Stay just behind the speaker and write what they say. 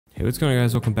Hey, what's going on,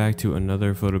 guys? Welcome back to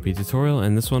another Photopea tutorial,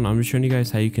 and this one I'm just showing you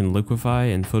guys how you can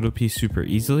liquify in Photopea super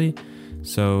easily.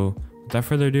 So without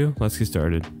further ado, let's get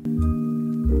started.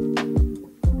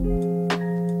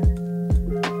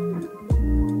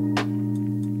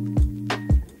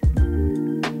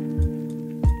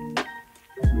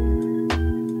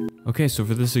 Okay, so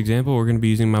for this example, we're going to be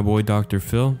using my boy Dr.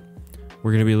 Phil.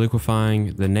 We're going to be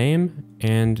liquifying the name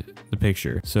and the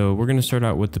picture. So we're going to start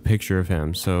out with the picture of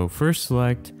him. So first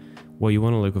select what you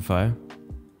want to liquify,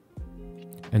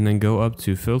 and then go up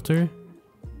to filter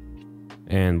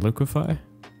and liquify.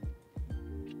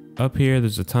 Up here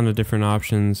there's a ton of different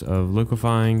options of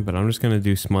liquifying, but I'm just going to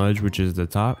do smudge, which is the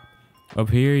top. Up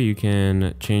here you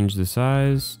can change the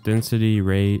size, density,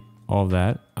 rate, all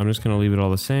that. I'm just going to leave it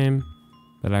all the same,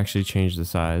 but actually change the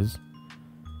size.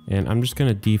 And I'm just going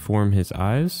to deform his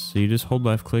eyes. So you just hold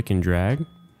left click and drag.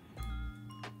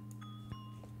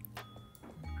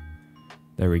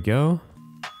 There we go.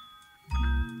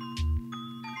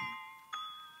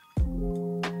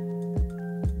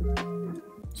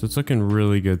 So it's looking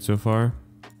really good so far.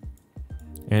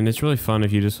 And it's really fun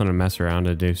if you just want to mess around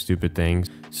and do stupid things.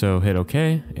 So hit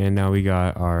OK, and now we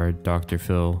got our Dr.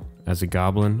 Phil as a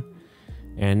goblin.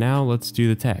 And now let's do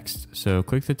the text. So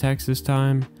click the text this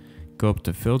time, go up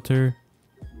to filter,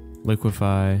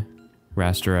 liquify,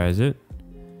 rasterize it.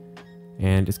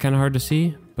 And it's kind of hard to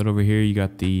see, but over here you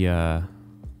got the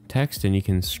text, and you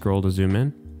can scroll to zoom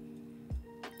in.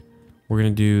 We're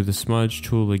going to do the smudge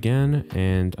tool again,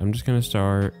 and I'm just going to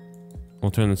start,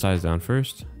 we'll turn the size down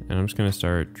first, and I'm just going to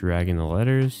start dragging the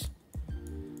letters.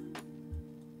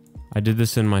 I did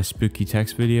this in my spooky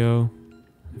text video.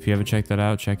 If you haven't checked that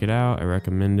out, check it out. I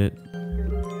recommend it.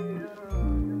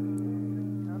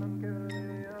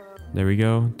 There we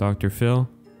go, Dr. Phil.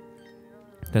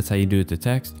 That's how you do it to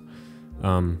text.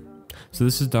 So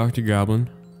this is Dr. Goblin.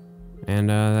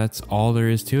 And that's all there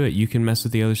is to it. You can mess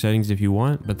with the other settings if you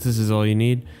want, but this is all you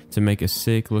need to make a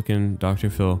sick looking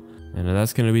Dr. Phil. And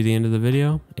that's going to be the end of the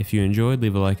video. If you enjoyed,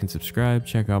 leave a like and subscribe.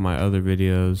 Check out my other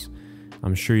videos.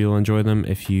 I'm sure you'll enjoy them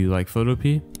if you like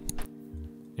Photopea.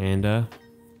 And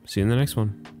see you in the next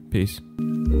one. Peace.